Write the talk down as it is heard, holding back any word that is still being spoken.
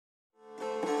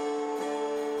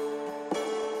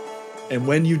And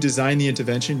when you design the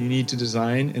intervention, you need to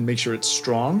design and make sure it's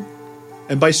strong.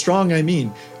 And by strong, I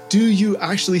mean, do you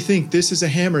actually think this is a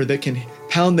hammer that can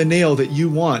pound the nail that you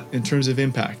want in terms of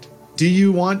impact? Do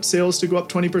you want sales to go up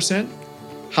 20%?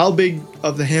 How big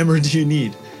of the hammer do you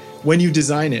need when you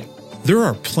design it? There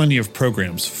are plenty of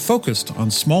programs focused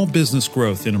on small business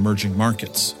growth in emerging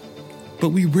markets, but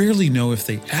we rarely know if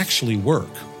they actually work,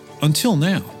 until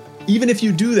now. Even if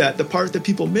you do that, the part that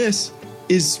people miss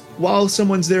is while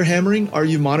someone's there hammering, are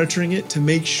you monitoring it to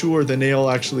make sure the nail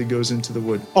actually goes into the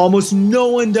wood? Almost no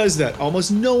one does that.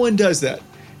 Almost no one does that.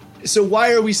 So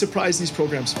why are we surprised these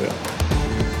programs fail?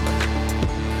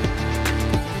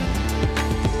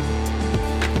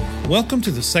 Welcome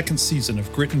to the second season of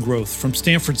Grit and Growth from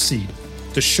Stanford Seed,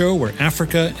 the show where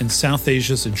Africa and South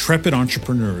Asia's intrepid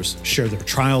entrepreneurs share their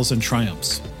trials and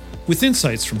triumphs, with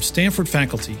insights from Stanford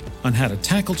faculty on how to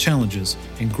tackle challenges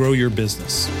and grow your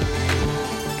business.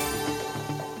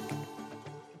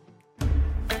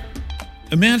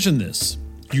 Imagine this.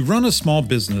 You run a small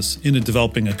business in a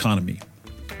developing economy.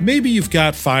 Maybe you've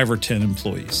got 5 or 10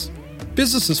 employees.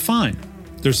 Business is fine.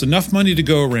 There's enough money to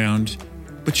go around,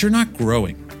 but you're not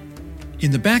growing.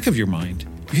 In the back of your mind,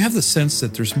 you have the sense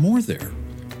that there's more there.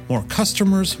 More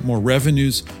customers, more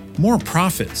revenues, more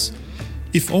profits.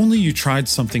 If only you tried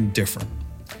something different.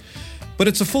 But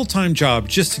it's a full-time job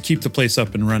just to keep the place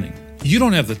up and running. You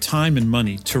don't have the time and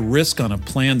money to risk on a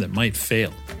plan that might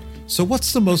fail. So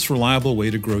what's the most reliable way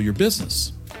to grow your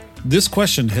business? This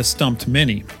question has stumped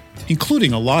many,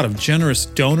 including a lot of generous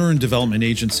donor and development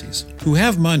agencies who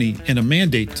have money and a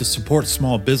mandate to support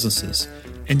small businesses,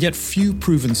 and yet few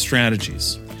proven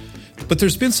strategies. But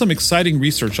there's been some exciting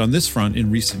research on this front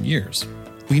in recent years.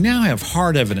 We now have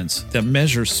hard evidence that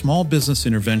measures small business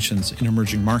interventions in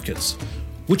emerging markets,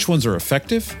 which ones are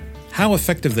effective, how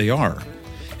effective they are,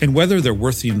 and whether they're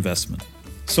worth the investment.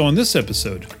 So on this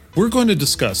episode, we're going to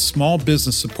discuss small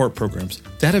business support programs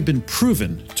that have been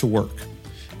proven to work.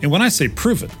 And when I say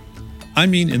proven, I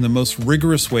mean in the most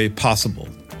rigorous way possible.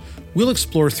 We'll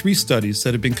explore 3 studies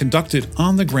that have been conducted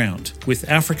on the ground with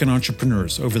African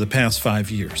entrepreneurs over the past 5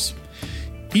 years.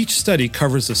 Each study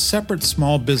covers a separate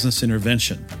small business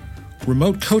intervention,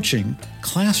 remote coaching,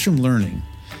 classroom learning,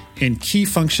 and key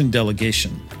function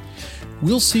delegation.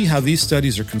 We'll see how these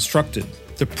studies are constructed,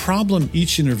 the problem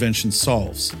each intervention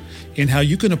solves, and how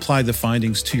you can apply the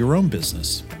findings to your own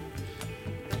business.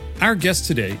 Our guest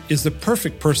today is the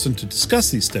perfect person to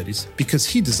discuss these studies because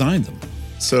he designed them.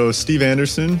 So Steve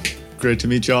Anderson, great to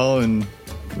meet y'all and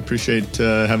appreciate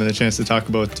having the chance to talk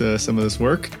about some of this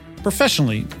work.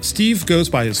 Professionally, Steve goes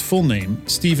by his full name,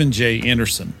 Stephen J.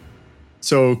 Anderson.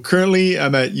 So currently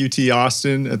I'm at UT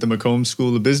Austin at the McCombs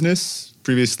School of Business.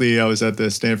 Previously, I was at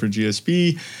the Stanford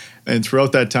GSB. And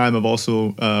throughout that time, I've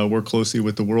also worked closely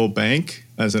with the World Bank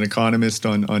as an economist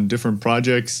on different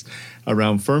projects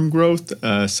around firm growth,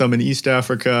 some in East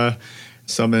Africa,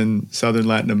 some in Southern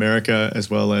Latin America, as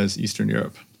well as Eastern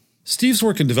Europe. Steve's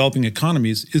work in developing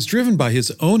economies is driven by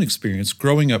his own experience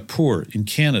growing up poor in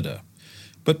Canada.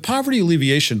 But poverty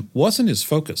alleviation wasn't his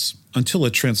focus until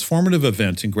a transformative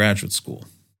event in graduate school.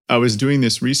 I was doing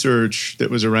this research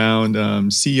that was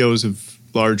around CEOs of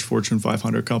large Fortune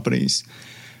 500 companies.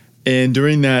 And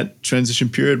during that transition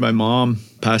period, my mom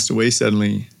passed away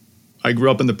suddenly. I grew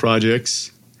up in the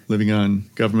projects, living on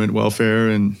government welfare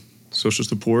and social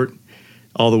support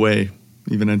all the way,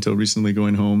 even until recently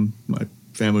going home. My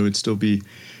family would still be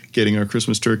getting our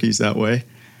Christmas turkeys that way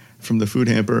from the food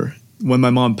hamper. When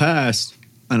my mom passed,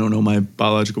 I don't know my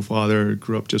biological father,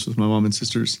 grew up just with my mom and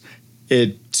sisters.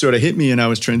 It sort of hit me, and I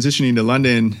was transitioning to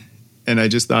London, and I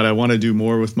just thought I want to do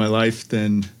more with my life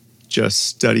than just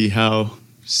study how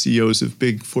CEOs of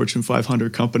big Fortune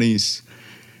 500 companies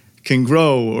can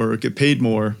grow or get paid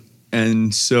more.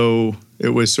 And so it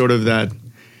was sort of that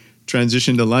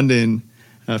transition to London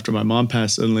after my mom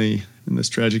passed suddenly in this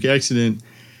tragic accident.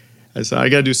 I said, I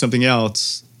got to do something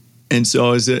else. And so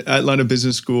I was at London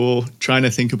Business School trying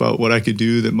to think about what I could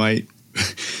do that might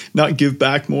not give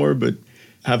back more, but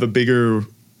have a bigger,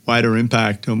 wider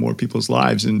impact on more people's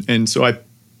lives. And so I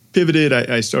pivoted.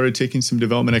 I started taking some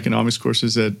development economics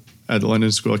courses at the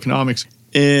London School of Economics.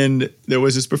 And there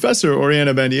was this professor,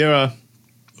 Oriana Bandiera,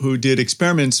 who did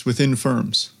experiments within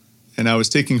firms. And I was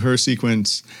taking her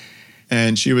sequence,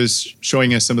 and she was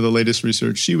showing us some of the latest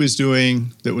research she was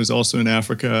doing that was also in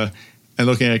Africa and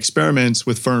looking at experiments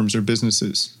with firms or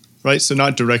businesses, right? So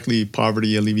not directly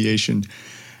poverty alleviation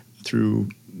through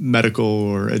medical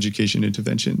or education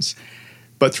interventions,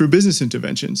 but through business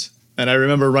interventions. And I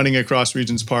remember running across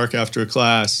Regent's Park after a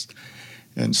class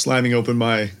and slamming open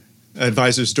my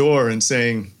advisor's door and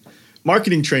saying,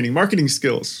 marketing training, marketing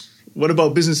skills. What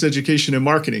about business education and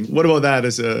marketing? What about that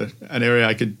as an area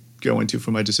I could go into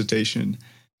for my dissertation?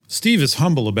 Steve is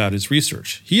humble about his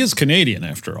research. He is Canadian,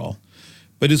 after all,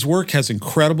 but his work has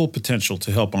incredible potential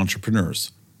to help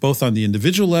entrepreneurs, both on the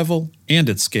individual level and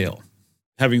at scale.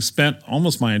 Having spent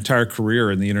almost my entire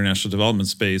career in the international development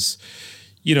space,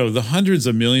 the hundreds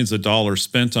of millions of dollars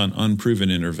spent on unproven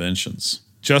interventions,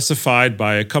 justified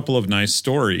by a couple of nice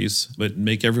stories that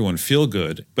make everyone feel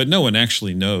good, but no one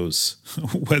actually knows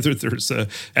whether there's a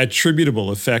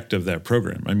attributable effect of that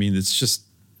program. I mean, it's just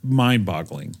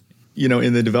mind-boggling.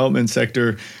 In the development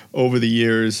sector over the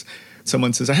years,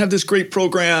 someone says, I have this great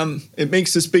program, it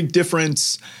makes this big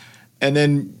difference. And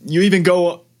then you even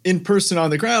go in person on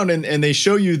the ground and they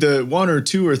show you the 1 or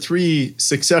 2 or 3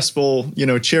 successful,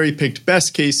 cherry-picked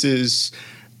best cases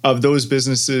of those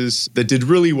businesses that did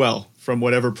really well from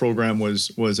whatever program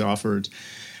was offered.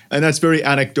 And that's very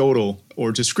anecdotal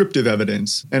or descriptive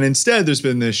evidence. And instead, there's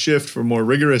been this shift for more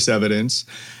rigorous evidence,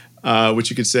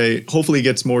 which you could say hopefully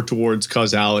gets more towards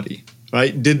causality,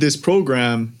 right? Did this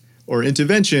program or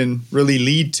intervention really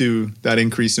lead to that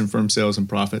increase in firm sales and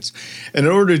profits? And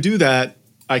in order to do that,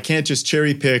 I can't just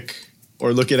cherry pick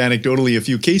or look at anecdotally a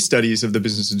few case studies of the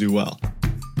businesses do well.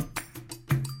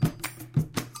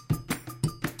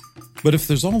 But if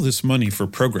there's all this money for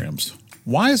programs,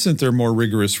 why isn't there more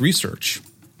rigorous research?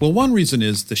 Well, one reason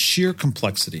is the sheer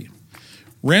complexity.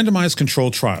 Randomized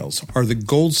controlled trials are the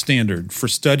gold standard for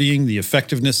studying the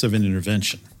effectiveness of an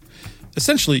intervention.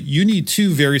 Essentially, you need 2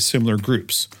 very similar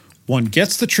groups. One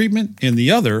gets the treatment and the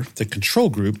other, the control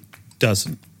group,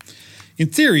 doesn't. In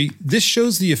theory, this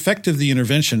shows the effect of the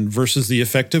intervention versus the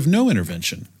effect of no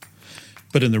intervention.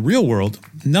 But in the real world,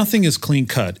 nothing is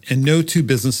clean-cut and no 2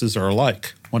 businesses are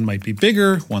alike. One might be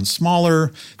bigger, one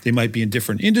smaller, they might be in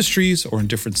different industries or in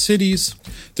different cities.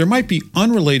 There might be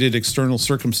unrelated external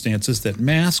circumstances that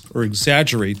mask or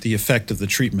exaggerate the effect of the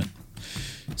treatment.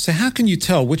 So how can you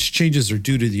tell which changes are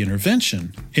due to the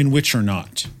intervention and which are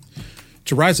not?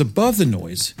 To rise above the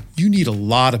noise, you need a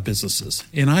lot of businesses,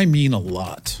 and I mean a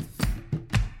lot.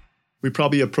 We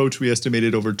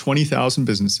estimated over 20,000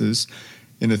 businesses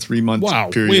in a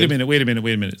 3-month period. Wait a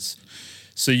minute.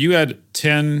 So you had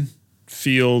 10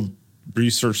 field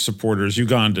research supporters,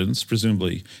 Ugandans,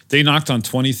 presumably. They knocked on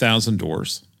 20,000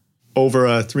 doors. Over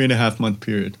a 3.5-month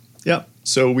period. Yep.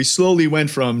 So we slowly went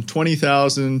from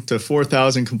 20,000 to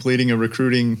 4,000 completing a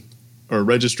recruiting or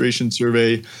registration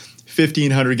survey,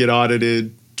 1,500 get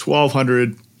audited,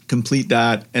 1,200 complete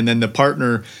that, and then the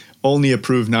partner only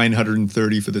approved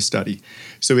 930 for the study.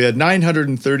 So we had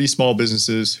 930 small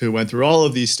businesses who went through all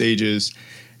of these stages,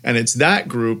 and it's that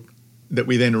group that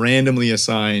we then randomly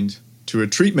assigned to a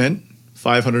treatment.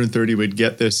 530 would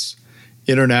get this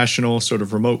international sort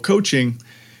of remote coaching,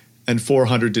 and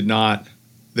 400 did not.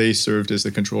 They served as the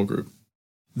control group.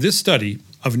 This study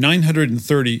of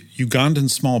 930 Ugandan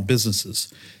small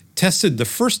businesses tested the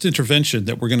first intervention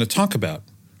that we're going to talk about,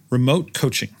 remote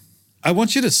coaching. I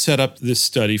want you to set up this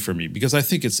study for me because I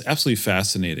think it's absolutely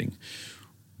fascinating.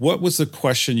 What was the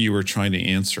question you were trying to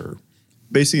answer?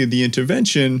 Basically, the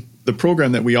intervention, the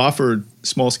program that we offered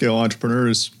small-scale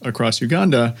entrepreneurs across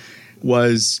Uganda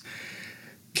was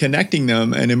connecting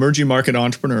them, an emerging market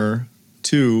entrepreneur,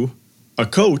 to a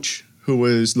coach who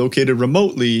was located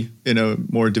remotely in a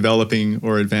more developing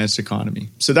or advanced economy.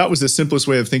 So that was the simplest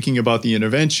way of thinking about the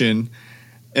intervention.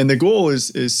 And the goal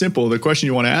is simple. The question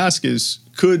you want to ask is,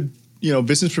 could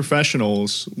business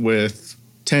professionals with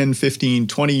 10, 15,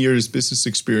 20 years business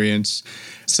experience,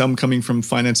 some coming from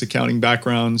finance accounting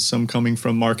backgrounds, some coming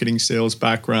from marketing sales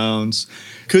backgrounds,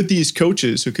 could these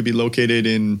coaches who could be located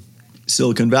in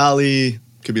Silicon Valley,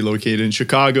 could be located in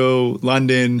Chicago,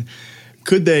 London,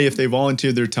 could they, if they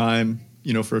volunteered their time,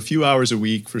 for a few hours a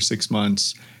week for 6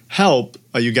 months, help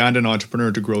a Ugandan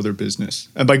entrepreneur to grow their business?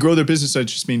 And by grow their business, I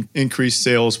just mean increase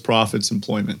sales, profits,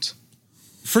 employment.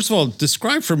 First of all,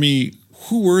 describe for me,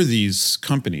 who were these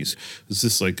companies? Is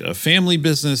this like a family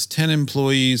business, 10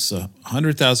 employees,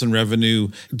 100,000 revenue?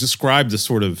 Describe the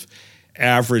sort of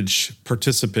average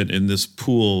participant in this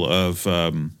pool of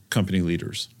company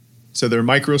leaders. So they're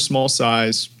micro, small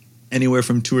size, anywhere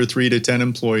from 2 or 3 to 10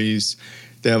 employees.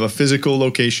 They have a physical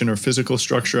location or physical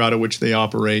structure out of which they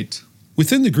operate.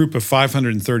 Within the group of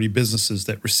 530 businesses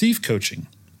that receive coaching,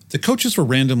 the coaches were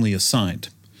randomly assigned.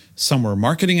 Some were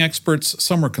marketing experts,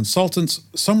 some were consultants,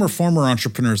 some were former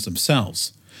entrepreneurs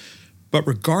themselves. But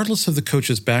regardless of the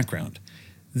coach's background,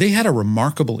 they had a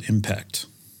remarkable impact.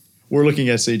 We're looking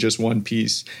at, say, just one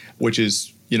piece, which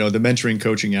is, the mentoring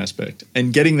coaching aspect,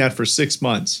 and getting that for 6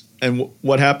 months. And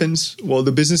what happens? Well,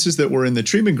 the businesses that were in the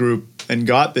treatment group and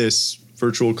got this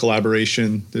virtual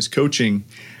collaboration, this coaching,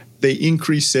 they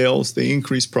increased sales, they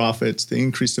increased profits, they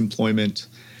increased employment,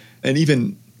 and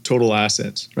even total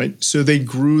assets, right? So they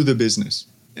grew the business.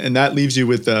 And that leaves you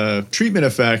with a treatment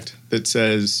effect that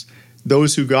says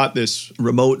those who got this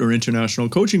remote or international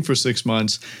coaching for 6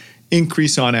 months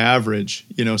increase on average,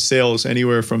 sales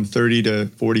anywhere from 30 to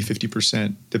 40,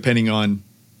 50%, depending on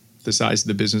the size of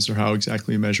the business or how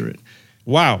exactly you measure it.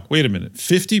 Wow, wait a minute.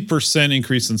 50%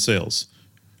 increase in sales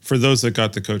for those that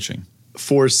got the coaching.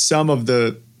 For some of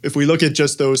if we look at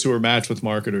just those who are matched with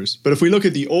marketers. But if we look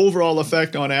at the overall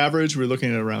effect on average, we're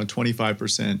looking at around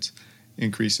 25%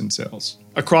 increase in sales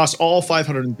across all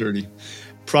 530.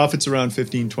 Profits around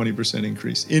 15, 20%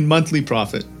 increase in monthly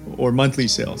profit or monthly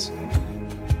sales.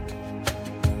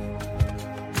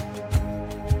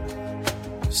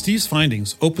 Steve's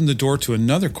findings opened the door to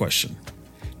another question.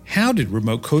 How did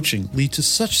remote coaching lead to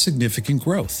such significant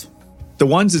growth? The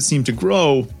ones that seemed to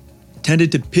grow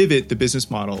tended to pivot the business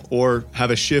model or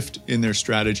have a shift in their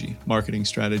strategy, marketing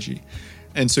strategy.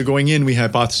 And so going in, we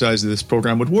hypothesized that this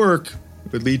program would work,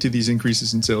 it would lead to these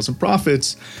increases in sales and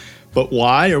profits. But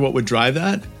why or what would drive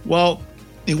that? Well,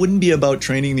 it wouldn't be about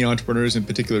training the entrepreneurs in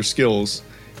particular skills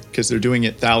because they're doing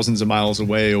it thousands of miles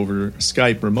away over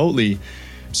Skype remotely.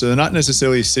 So they're not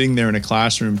necessarily sitting there in a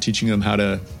classroom teaching them how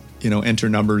to, enter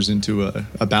numbers into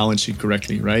a balance sheet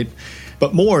correctly, right?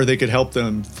 But more, they could help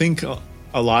them think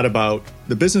a lot about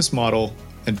the business model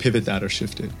and pivot that or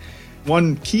shift it.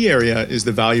 One key area is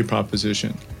the value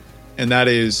proposition. And that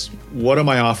is, what am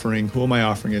I offering? Who am I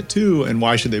offering it to? And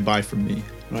why should they buy from me,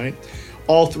 right?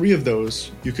 All three of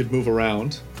those you could move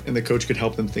around and the coach could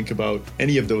help them think about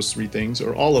any of those three things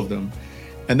or all of them.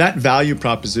 And that value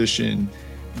proposition,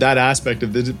 that aspect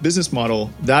of the business model,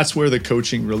 that's where the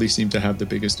coaching really seemed to have the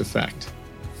biggest effect.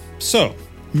 So,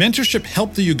 mentorship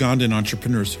helped the Ugandan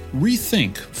entrepreneurs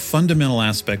rethink fundamental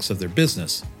aspects of their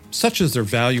business, such as their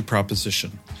value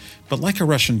proposition. But like a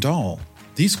Russian doll,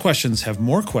 these questions have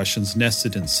more questions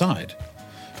nested inside.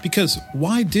 Because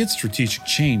why did strategic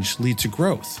change lead to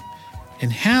growth?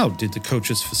 And how did the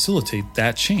coaches facilitate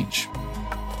that change?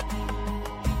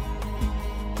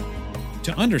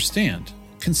 To understand,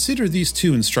 consider these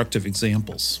two instructive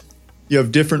examples. You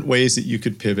have different ways that you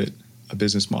could pivot a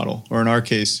business model, or in our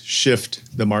case,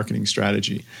 shift the marketing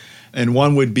strategy. And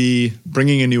one would be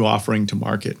bringing a new offering to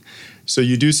market. So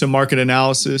you do some market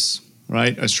analysis,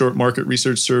 right? A short market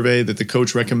research survey that the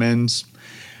coach recommends.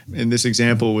 In this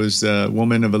example was a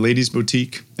woman of a ladies'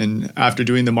 boutique. And after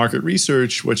doing the market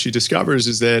research, what she discovers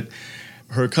is that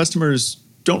her customers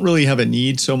don't really have a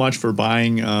need so much for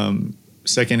buying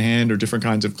secondhand or different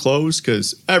kinds of clothes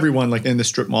because everyone like in the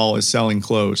strip mall is selling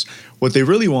clothes. What they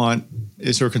really want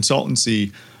is her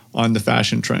consultancy on the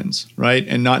fashion trends, right?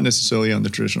 And not necessarily on the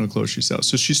traditional clothes she sells.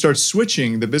 So she starts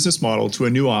switching the business model to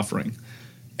a new offering.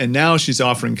 And now she's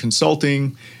offering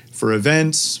consulting for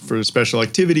events, for special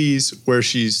activities where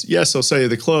she's, yes, I'll sell you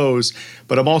the clothes,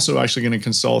 but I'm also actually going to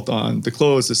consult on the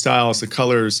clothes, the styles, the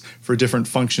colors for different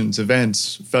functions,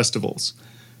 events, festivals,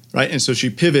 right? And so she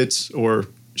pivots or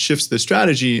shifts the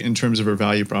strategy in terms of her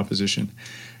value proposition,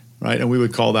 right? And we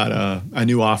would call that a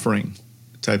new offering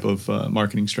type of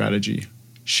marketing strategy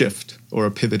shift or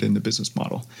a pivot in the business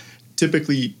model.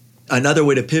 Typically, another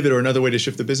way to pivot or another way to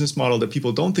shift the business model that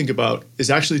people don't think about is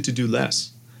actually to do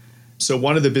less. So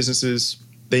one of the businesses,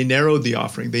 they narrowed the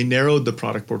offering, they narrowed the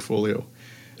product portfolio.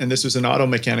 And this was an auto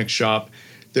mechanic shop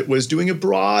that was doing a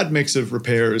broad mix of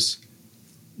repairs.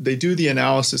 They do the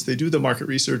analysis, they do the market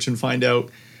research and find out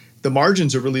the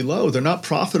margins are really low. They're not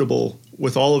profitable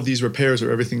with all of these repairs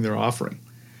or everything they're offering.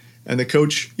 And the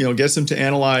coach, gets them to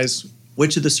analyze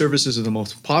which of the services are the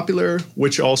most popular,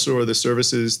 which also are the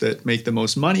services that make the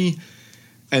most money.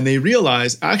 And they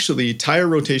realize actually tire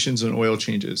rotations and oil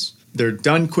changes, they're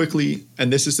done quickly.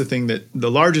 And this is the thing that the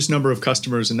largest number of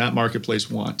customers in that marketplace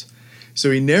want.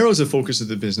 So he narrows the focus of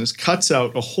the business, cuts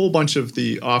out a whole bunch of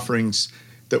the offerings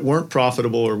that weren't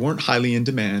profitable or weren't highly in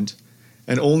demand,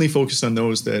 and only focus on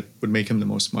those that would make him the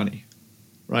most money,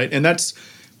 right? And that's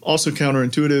also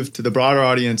counterintuitive to the broader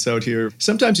audience out here.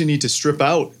 Sometimes you need to strip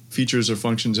out features or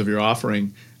functions of your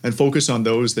offering and focus on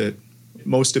those that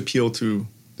most appeal to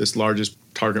this largest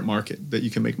target market that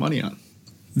you can make money on.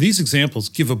 These examples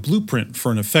give a blueprint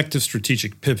for an effective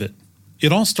strategic pivot.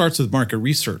 It all starts with market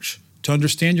research to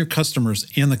understand your customers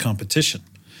and the competition.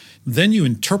 Then you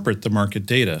interpret the market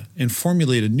data and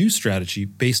formulate a new strategy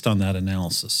based on that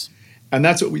analysis. And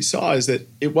that's what we saw is that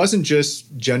it wasn't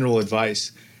just general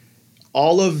advice.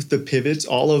 All of the pivots,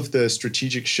 all of the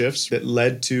strategic shifts that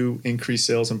led to increased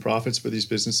sales and profits for these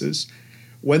businesses,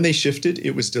 when they shifted,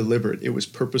 it was deliberate, it was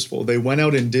purposeful. They went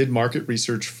out and did market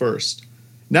research first.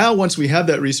 Now, once we have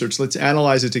that research, let's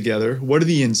analyze it together. What are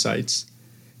the insights?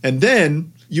 And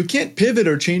then you can't pivot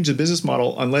or change the business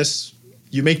model unless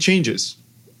you make changes.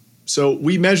 So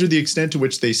we measure the extent to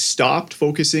which they stopped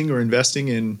focusing or investing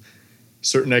in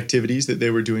certain activities that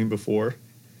they were doing before.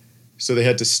 So they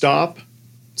had to stop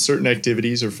certain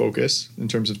activities or focus in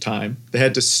terms of time. They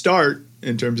had to start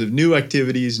in terms of new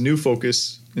activities, new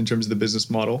focus in terms of the business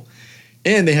model.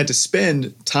 And they had to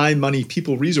spend time, money,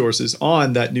 people, resources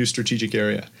on that new strategic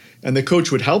area. And the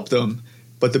coach would help them,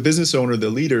 but the business owner,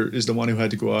 the leader, is the one who had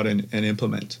to go out and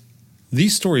implement.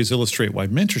 These stories illustrate why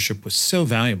mentorship was so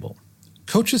valuable.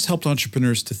 Coaches helped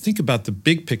entrepreneurs to think about the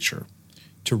big picture,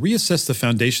 to reassess the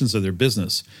foundations of their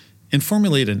business, and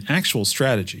formulate an actual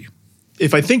strategy.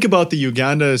 If I think about the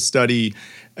Uganda study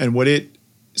and what it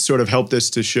sort of helped us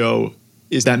to show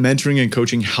is that mentoring and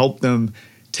coaching helped them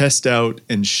test out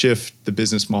and shift the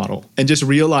business model, and just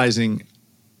realizing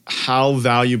how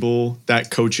valuable that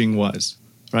coaching was,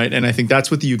 right? And I think that's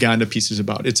what the Uganda piece is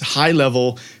about. It's high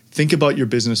level. Think about your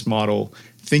business model.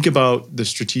 Think about the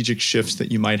strategic shifts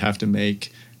that you might have to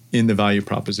make in the value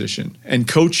proposition. And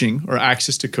coaching or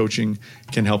access to coaching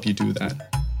can help you do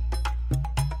that.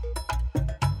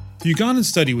 The Ugandan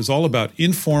study was all about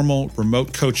informal,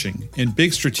 remote coaching and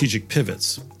big strategic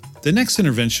pivots. The next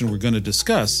intervention we're going to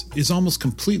discuss is almost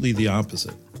completely the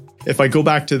opposite. If I go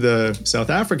back to the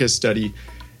South Africa study,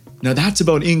 now that's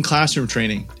about in-classroom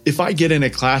training. If I get in a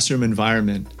classroom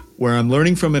environment where I'm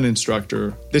learning from an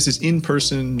instructor, this is in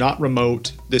person, not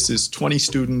remote, this is 20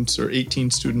 students or 18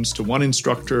 students to one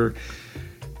instructor,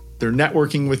 they're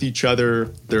networking with each other,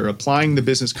 they're applying the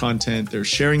business content, they're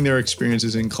sharing their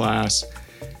experiences in class,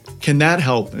 can that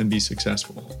help and be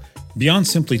successful? Beyond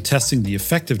simply testing the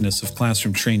effectiveness of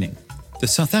classroom training, the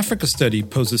South Africa study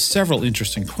poses several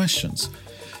interesting questions.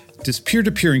 Does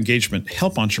peer-to-peer engagement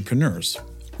help entrepreneurs?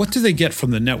 What do they get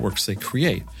from the networks they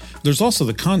create? There's also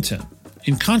the content.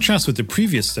 In contrast with the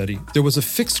previous study, there was a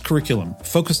fixed curriculum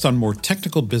focused on more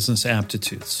technical business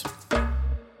aptitudes.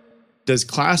 Does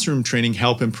classroom training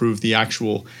help improve the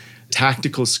actual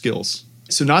tactical skills?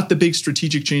 So not the big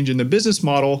strategic change in the business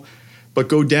model, but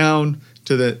go down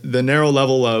to the narrow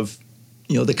level of,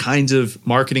 the kinds of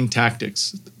marketing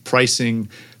tactics, pricing,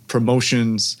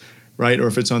 promotions, right? Or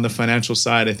if it's on the financial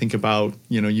side, I think about,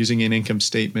 using an income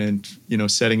statement,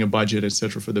 setting a budget, et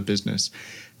cetera, for the business.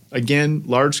 Again,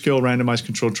 large-scale randomized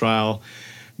controlled trial.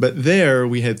 But there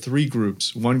we had 3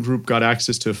 groups. One group got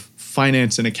access to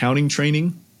finance and accounting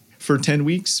training for 10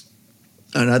 weeks.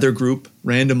 Another group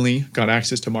randomly got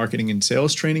access to marketing and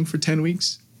sales training for 10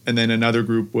 weeks. And then another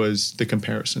group was the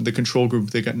comparison. The control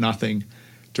group, they got nothing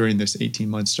during this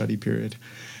 18-month study period.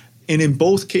 And in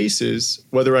both cases,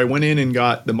 whether I went in and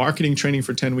got the marketing training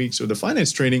for 10 weeks or the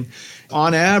finance training,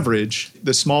 on average,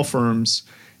 the small firms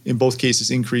in both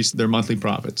cases increased their monthly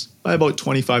profits by about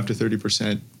 25 to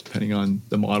 30%, depending on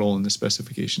the model and the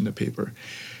specification of the paper.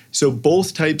 So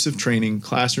both types of training,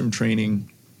 classroom training,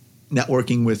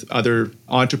 networking with other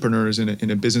entrepreneurs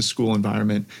in a business school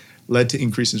environment, led to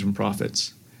increases in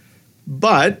profits.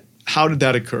 But how did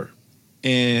that occur?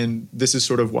 And this is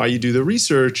sort of why you do the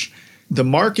research. The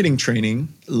marketing training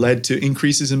led to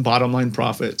increases in bottom line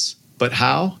profits. But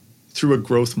how? Through a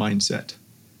growth mindset,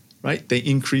 right? They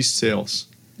increased sales.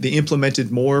 They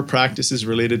implemented more practices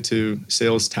related to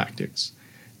sales tactics.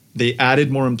 They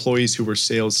added more employees who were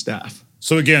sales staff.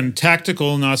 So again,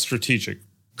 tactical, not strategic.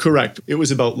 Correct. It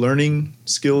was about learning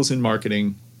skills in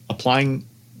marketing, applying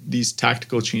these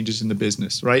tactical changes in the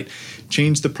business, right?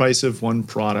 Change the price of one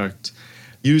product,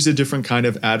 use a different kind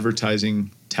of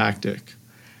advertising tactic,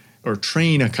 or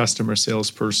train a customer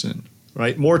salesperson,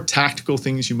 right? More tactical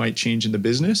things you might change in the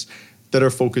business that are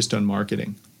focused on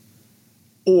marketing.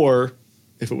 Or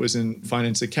if it was in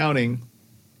finance accounting,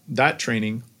 that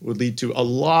training would lead to a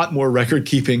lot more record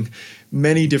keeping,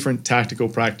 many different tactical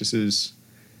practices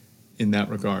in that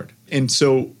regard. And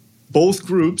so both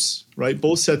groups, right,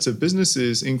 both sets of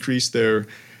businesses increased their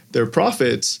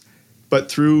profits, but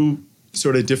through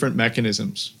sort of different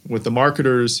mechanisms, with the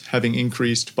marketers having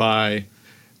increased by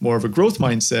more of a growth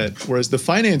mindset, whereas the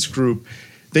finance group,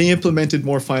 they implemented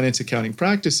more finance accounting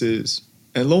practices,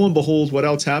 and lo and behold, what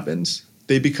else happens?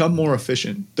 They become more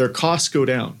efficient. Their costs go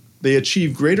down. They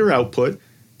achieve greater output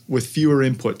with fewer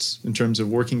inputs in terms of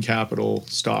working capital,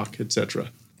 stock, etc.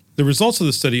 The results of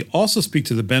the study also speak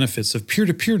to the benefits of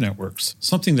peer-to-peer networks,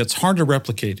 something that's hard to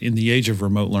replicate in the age of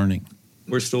remote learning.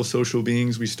 We're still social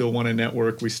beings. We still want to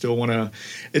network. We still want to...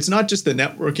 It's not just the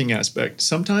networking aspect.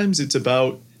 Sometimes it's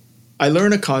about, I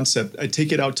learn a concept, I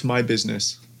take it out to my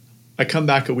business, I come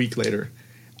back a week later.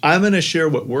 I'm going to share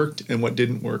what worked and what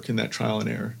didn't work in that trial and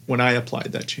error when I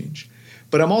applied that change.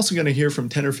 But I'm also going to hear from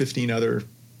 10 or 15 other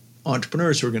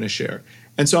entrepreneurs who are going to share.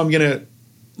 And so I'm going to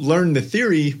learn the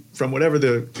theory from whatever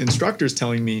the instructor is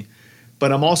telling me,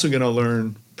 but I'm also going to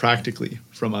learn practically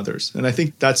from others. And I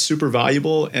think that's super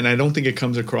valuable. And I don't think it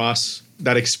comes across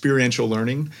that experiential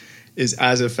learning is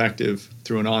as effective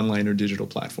through an online or digital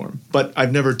platform. But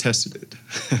I've never tested it.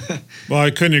 Well,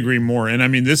 I couldn't agree more. And I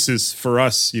mean, this is for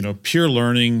us, peer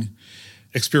learning,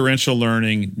 experiential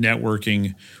learning,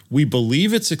 networking. We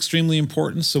believe it's extremely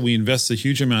important. So we invest a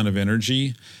huge amount of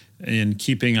energy in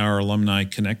keeping our alumni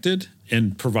connected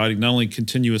and providing not only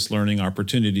continuous learning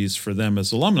opportunities for them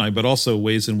as alumni, but also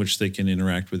ways in which they can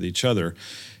interact with each other.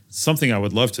 It's something I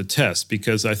would love to test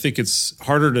because I think it's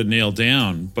harder to nail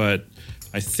down, but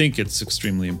I think it's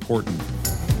extremely important.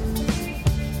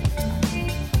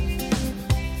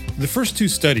 The first two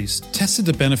studies tested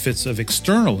the benefits of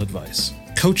external advice,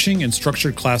 coaching and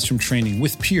structured classroom training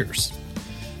with peers.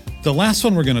 The last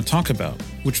one we're going to talk about,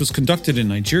 which was conducted in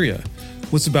Nigeria,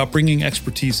 was about bringing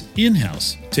expertise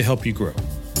in-house to help you grow.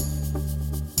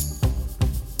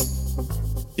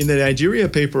 In the Nigeria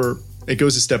paper, it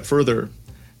goes a step further.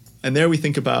 And there we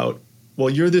think about, well,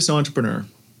 you're this entrepreneur.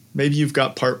 Maybe you've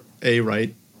got part A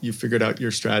right. You've figured out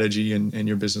your strategy and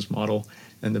your business model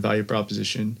and the value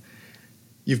proposition.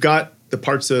 You've got the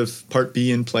parts of part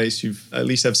B in place. You've at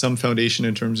least have some foundation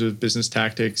in terms of business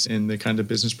tactics and the kind of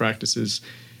business practices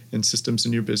and systems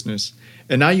in your business.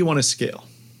 And now you want to scale.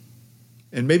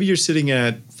 And maybe you're sitting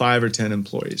at 5 or 10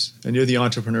 employees, and you're the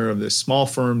entrepreneur of this small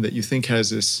firm that you think has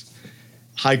this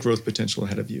high growth potential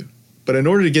ahead of you. But in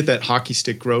order to get that hockey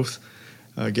stick growth,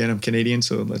 again, I'm Canadian,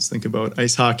 so let's think about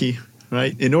ice hockey,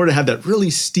 right? In order to have that really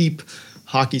steep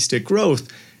hockey stick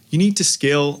growth, you need to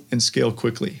scale and scale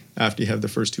quickly after you have the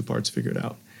first two parts figured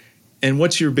out. And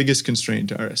what's your biggest constraint,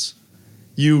 Darius?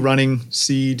 You running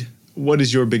Seed, what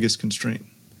is your biggest constraint?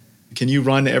 Can you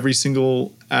run every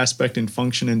single aspect and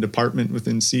function and department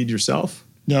within Seed yourself?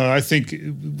 No, I think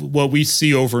what we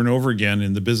see over and over again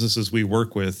in the businesses we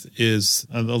work with is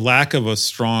the lack of a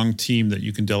strong team that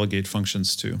you can delegate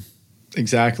functions to.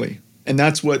 Exactly. And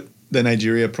that's what the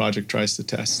Nigeria project tries to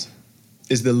test,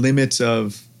 is the limits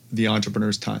of the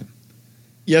entrepreneur's time.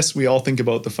 Yes, we all think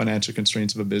about the financial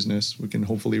constraints of a business. We can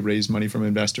hopefully raise money from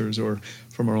investors or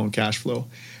from our own cash flow.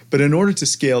 But in order to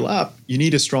scale up, you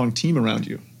need a strong team around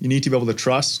you. You need to be able to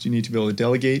trust. You need to be able to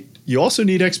delegate. You also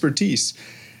need expertise.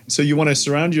 So you want to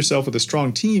surround yourself with a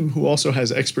strong team who also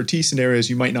has expertise in areas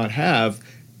you might not have,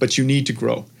 but you need to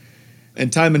grow.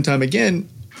 And time again,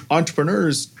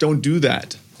 entrepreneurs don't do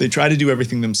that. They try to do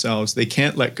everything themselves. They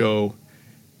can't let go,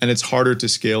 and it's harder to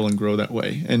scale and grow that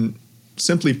way. And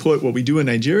simply put, what we do in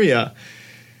Nigeria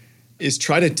is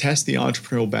try to test the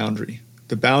entrepreneurial boundary,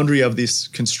 the boundary of these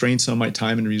constraints on my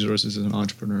time and resources as an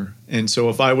entrepreneur. And so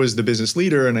if I was the business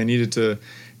leader and I needed to,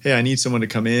 I need someone to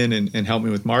come in and help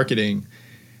me with marketing,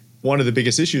 one of the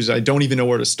biggest issues is I don't even know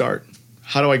where to start.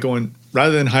 How do I go in,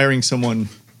 rather than hiring someone,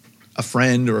 a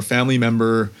friend or a family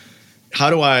member, how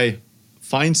do I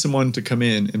find someone to come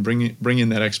in and bring in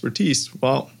that expertise?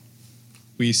 Well,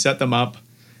 we set them up,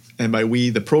 and by we,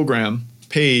 the program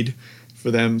paid for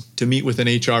them to meet with an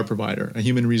HR provider, a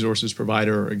human resources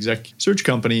provider or exec search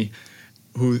company,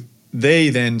 who they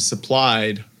then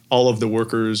supplied all of the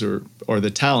workers or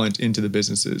the talent into the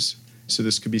businesses. So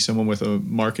this could be someone with a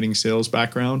marketing sales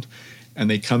background, and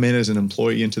they come in as an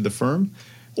employee into the firm.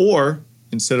 Or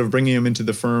instead of bringing them into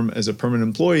the firm as a permanent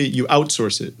employee, you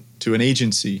outsource it to an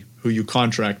agency who you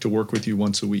contract to work with you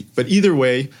once a week. But either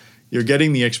way, you're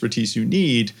getting the expertise you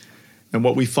need. And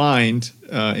what we find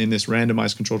in this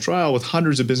randomized controlled trial with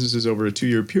hundreds of businesses over a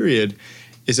 2-year period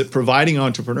is that providing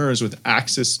entrepreneurs with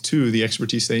access to the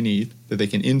expertise they need, that they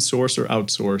can insource or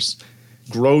outsource,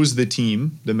 grows the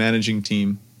team, the managing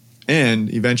team,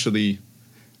 and eventually,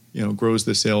 grows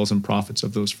the sales and profits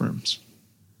of those firms.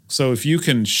 So if you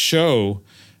can show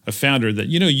a founder that,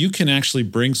 you can actually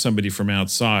bring somebody from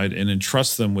outside and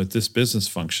entrust them with this business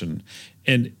function,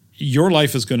 and your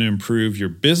life is going to improve, your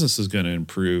business is going to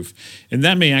improve, and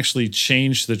that may actually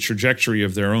change the trajectory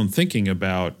of their own thinking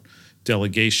about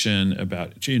delegation,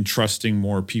 about entrusting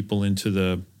more people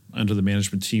under the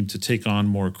management team to take on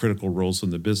more critical roles in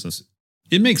the business.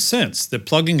 It makes sense that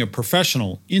plugging a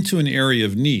professional into an area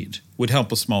of need would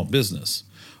help a small business,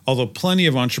 although plenty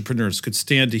of entrepreneurs could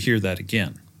stand to hear that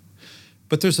again.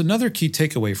 But there's another key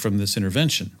takeaway from this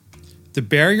intervention. The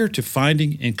barrier to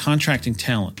finding and contracting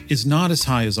talent is not as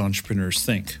high as entrepreneurs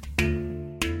think.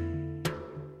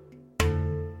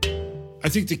 I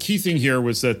think the key thing here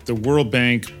was that the World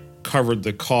Bank covered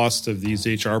the cost of these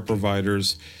HR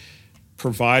providers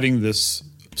providing this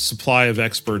supply of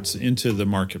experts into the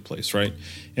marketplace, right?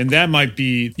 And that might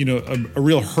be, a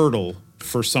real hurdle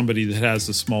for somebody that has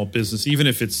a small business, even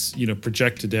if it's,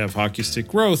 projected to have hockey stick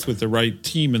growth with the right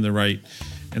team and the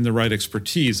right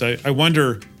expertise. I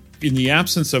wonder, in the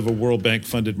absence of a World Bank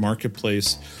funded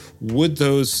marketplace, would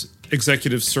those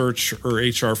executive search or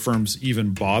HR firms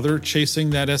even bother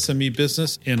chasing that SME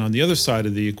business? And on the other side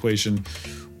of the equation,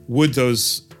 would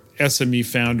those SME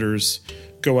founders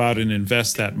go out and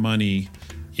invest that money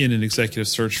in an executive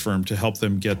search firm to help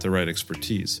them get the right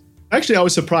expertise? Actually, I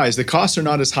was surprised. The costs are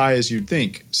not as high as you'd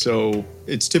think. So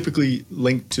it's typically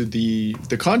linked to the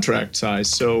contract size.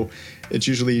 So it's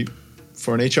usually,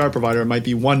 for an HR provider, it might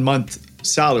be 1 month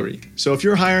salary. So if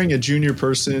you're hiring a junior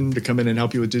person to come in and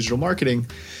help you with digital marketing,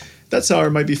 that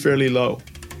salary might be fairly low,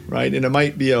 right? And it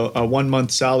might be a 1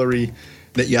 month salary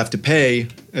that you have to pay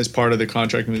as part of the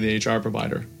contract with the HR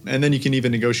provider. And then you can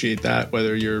even negotiate that,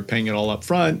 whether you're paying it all up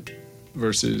front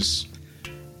versus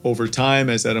over time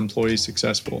as that employee is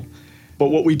successful. But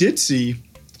what we did see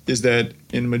is that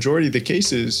in the majority of the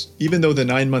cases, even though the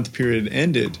 9-month period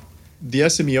ended, the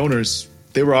SME owners,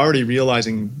 they were already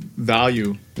realizing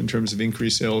value in terms of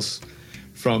increased sales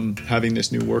from having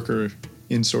this new worker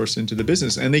insourced into the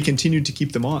business, and they continued to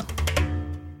keep them on.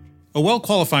 A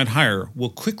well-qualified hire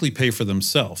will quickly pay for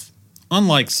themselves,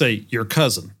 unlike, say, your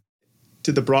cousin.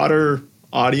 To the broader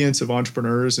audience of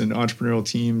entrepreneurs and entrepreneurial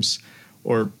teams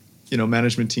or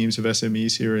management teams of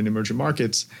SMEs here in emerging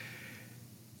markets,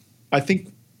 I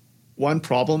think one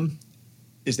problem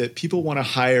is that people want to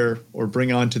hire or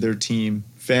bring onto their team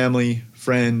family,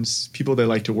 friends, people they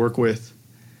like to work with.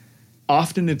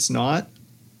 Often it's not,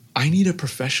 I need a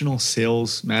professional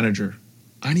sales manager.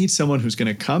 I need someone who's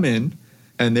going to come in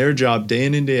and their job day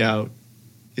in and day out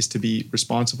is to be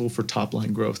responsible for top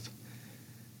line growth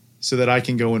so that I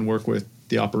can go and work with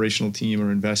the operational team or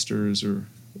investors or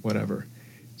whatever.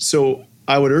 So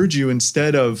I would urge you,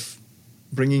 instead of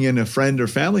bringing in a friend or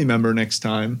family member next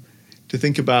time, to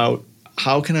think about,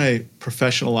 how can I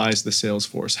professionalize the sales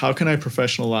force? How can I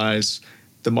professionalize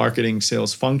the marketing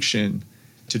sales function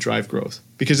to drive growth?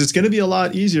 Because it's going to be a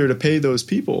lot easier to pay those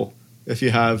people if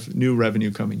you have new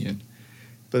revenue coming in.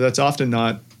 But that's often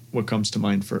not what comes to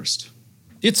mind first.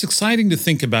 It's exciting to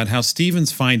think about how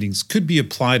Stephen's findings could be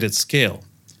applied at scale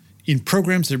in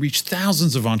programs that reach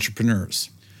thousands of entrepreneurs.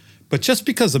 But just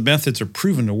because the methods are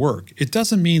proven to work, it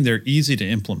doesn't mean they're easy to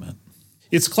implement.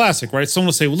 It's classic, right? Someone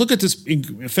will say, well, look at this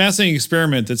fascinating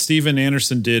experiment that Stephen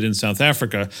Anderson did in South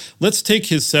Africa. Let's take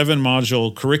his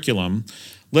 7-module curriculum.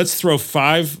 Let's throw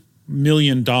 $5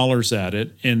 million at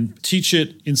it and teach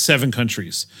it in 7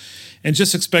 countries and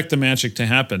just expect the magic to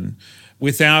happen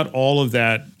without all of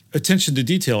that attention to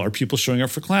detail. Are people showing up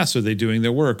for class? Are they doing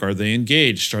their work? Are they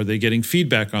engaged? Are they getting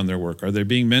feedback on their work? Are they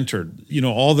being mentored?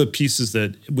 All the pieces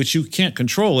which you can't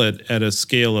control at a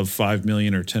scale of $5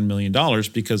 million or $10 million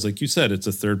because, like you said, it's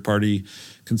a third-party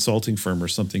consulting firm or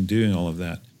something doing all of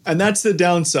that. And that's the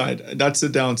downside.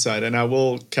 And I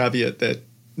will caveat that,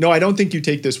 no, I don't think you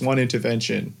take this one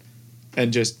intervention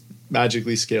and just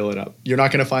magically scale it up. You're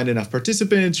not going to find enough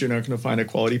participants. You're not going to find a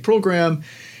quality program.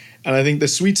 And I think the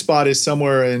sweet spot is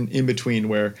somewhere in between,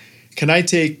 where can I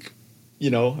take,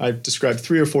 I've described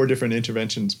 3 or 4 different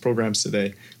interventions programs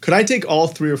today. Could I take all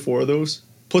 3 or 4 of those,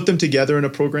 put them together in a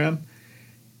program,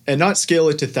 and not scale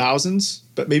it to thousands,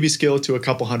 but maybe scale it to a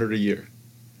couple hundred a year,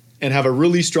 and have a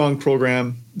really strong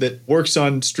program that works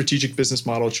on strategic business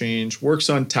model change, works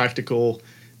on tactical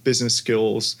business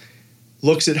skills,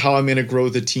 looks at how I'm going to grow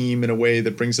the team in a way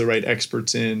that brings the right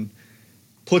experts in,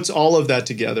 puts all of that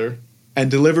together, and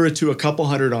deliver it to a couple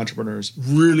hundred entrepreneurs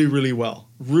really, really well,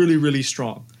 really, really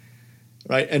strong,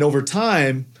 right? And over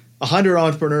time, 100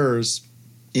 entrepreneurs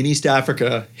in East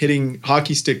Africa hitting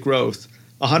hockey stick growth,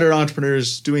 100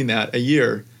 entrepreneurs doing that a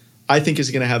year, I think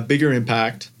is going to have bigger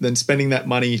impact than spending that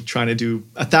money trying to do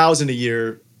 1,000 a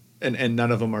year, and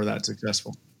none of them are that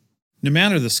successful. No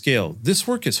matter the scale, this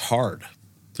work is hard.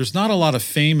 There's not a lot of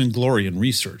fame and glory in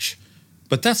research,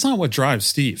 but that's not what drives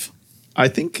Steve. I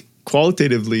think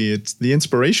qualitatively, it's the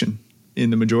inspiration in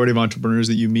the majority of entrepreneurs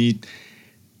that you meet.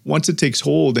 Once it takes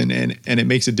hold and it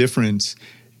makes a difference,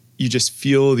 you just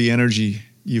feel the energy,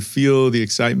 you feel the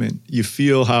excitement, you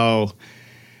feel how,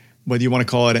 whether you want to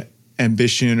call it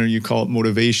ambition or you call it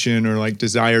motivation or like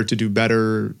desire to do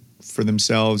better for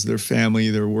themselves, their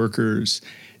family, their workers,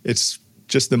 it's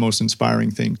just the most inspiring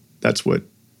thing. That's what,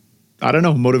 I don't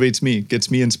know, motivates me, gets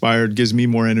me inspired, gives me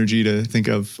more energy to think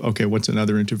of, okay, what's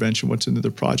another intervention? What's another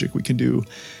project we can do?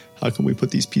 How can we put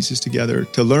these pieces together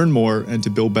to learn more and to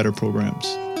build better programs?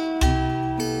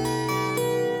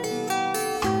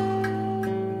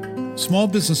 Small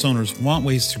business owners want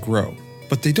ways to grow,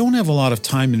 but they don't have a lot of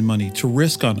time and money to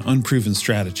risk on unproven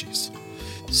strategies.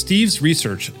 Steve's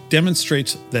research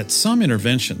demonstrates that some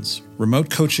interventions, remote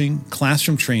coaching,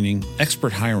 classroom training,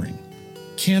 expert hiring,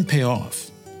 can pay off.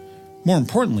 More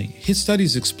importantly, his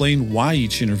studies explain why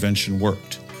each intervention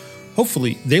worked.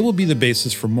 Hopefully, they will be the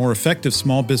basis for more effective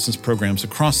small business programs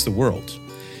across the world.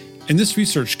 And this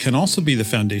research can also be the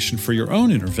foundation for your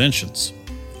own interventions.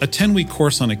 A 10-week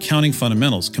course on accounting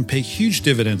fundamentals can pay huge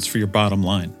dividends for your bottom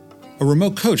line. A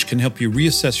remote coach can help you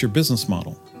reassess your business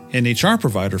model. An HR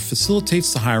provider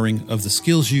facilitates the hiring of the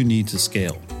skills you need to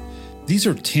scale. These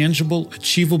are tangible,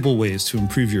 achievable ways to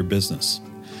improve your business.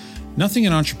 Nothing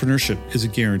in entrepreneurship is a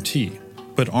guarantee,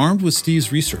 but armed with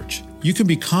Steve's research, you can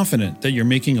be confident that you're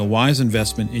making a wise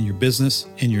investment in your business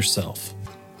and yourself.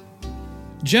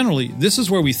 Generally, this is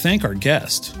where we thank our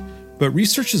guest, but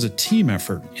research is a team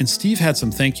effort, and Steve had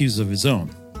some thank yous of his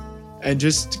own. And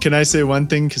just, can I say one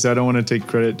thing? Because I don't want to take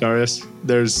credit, Darius.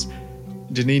 There's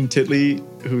Janine Titley,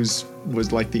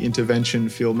 was like the intervention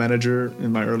field manager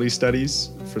in my early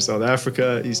studies for South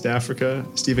Africa, East Africa.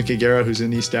 Stephen Kagera, who's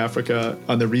in East Africa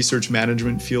on the research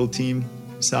management field team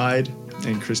side,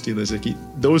 and Christy Lizicki.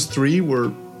 Those three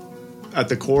were at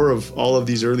the core of all of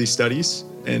these early studies.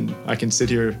 And I can sit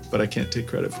here, but I can't take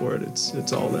credit for it.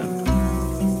 It's all them.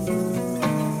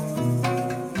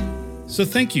 So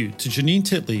thank you to Janine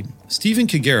Titley, Stephen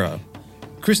Kagera,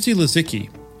 Christy Lizicki,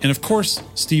 and of course,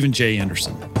 Stephen J.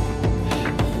 Anderson.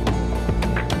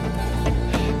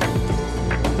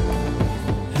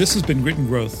 This has been Grit and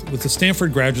Growth with the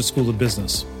Stanford Graduate School of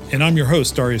Business, and I'm your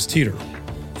host, Darius Teeter.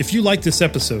 If you like this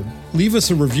episode, leave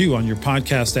us a review on your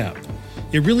podcast app.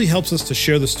 It really helps us to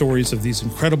share the stories of these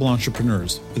incredible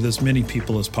entrepreneurs with as many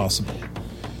people as possible.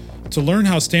 To learn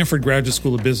how Stanford Graduate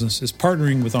School of Business is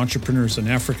partnering with entrepreneurs in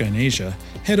Africa and Asia,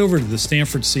 head over to the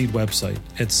Stanford Seed website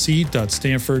at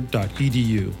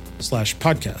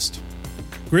seed.stanford.edu/podcast.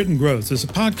 Grit and Growth is a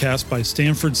podcast by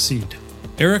Stanford Seed.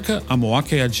 Erica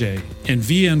Amoake-Ajay and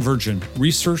VN Virgin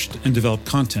researched and developed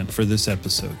content for this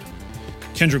episode.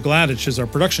 Kendra Gladich is our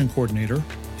production coordinator,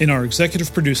 and our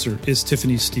executive producer is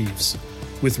Tiffany Steves,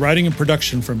 with writing and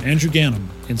production from Andrew Gannum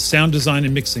and sound design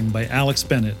and mixing by Alex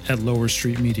Bennett at Lower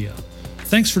Street Media.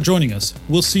 Thanks for joining us.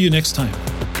 We'll see you next time.